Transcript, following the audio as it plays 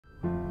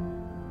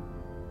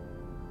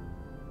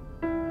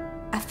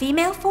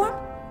female form?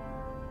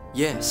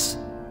 Yes.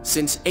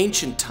 Since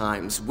ancient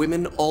times,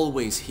 women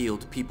always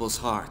healed people's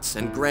hearts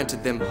and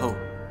granted them hope.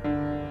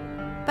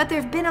 But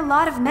there have been a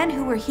lot of men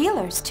who were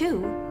healers,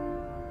 too.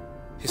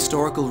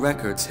 Historical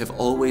records have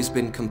always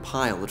been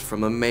compiled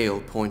from a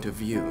male point of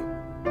view.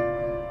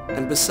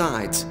 And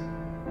besides,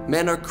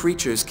 men are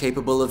creatures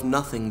capable of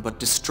nothing but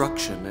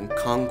destruction and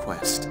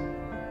conquest.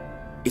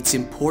 It's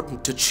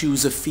important to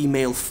choose a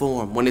female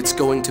form when it's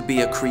going to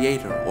be a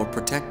creator or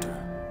protector.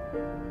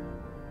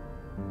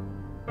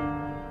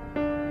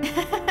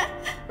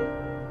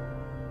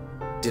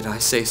 Did I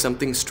say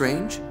something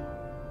strange?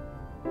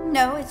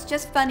 No, it's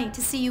just funny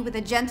to see you with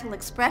a gentle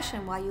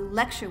expression while you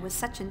lecture with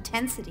such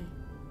intensity.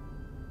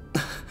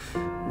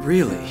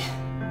 Really?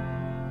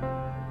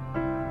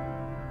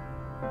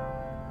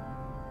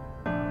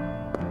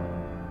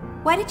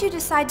 Why did you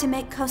decide to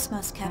make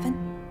Cosmos, Kevin?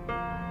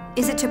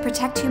 Is it to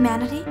protect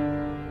humanity?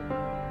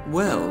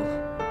 Well,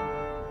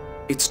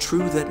 it's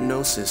true that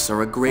Gnosis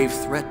are a grave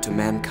threat to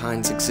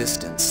mankind's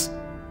existence.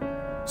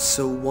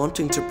 So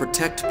wanting to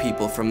protect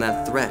people from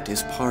that threat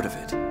is part of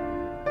it.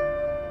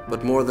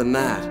 But more than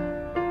that,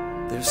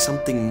 there's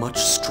something much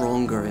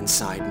stronger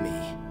inside me.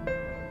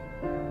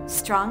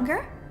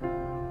 Stronger?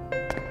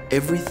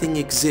 Everything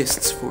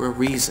exists for a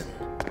reason.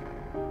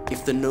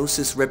 If the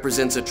Gnosis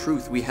represents a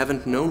truth we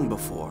haven't known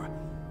before,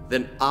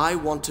 then I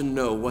want to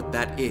know what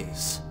that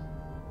is.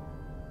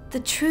 The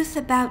truth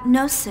about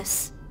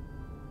Gnosis.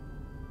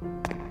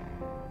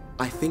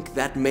 I think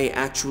that may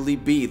actually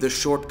be the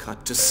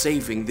shortcut to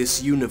saving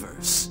this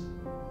universe.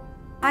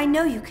 I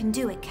know you can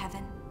do it,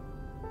 Kevin.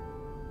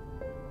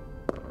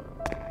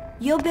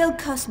 You'll build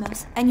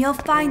Cosmos, and you'll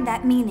find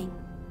that meaning.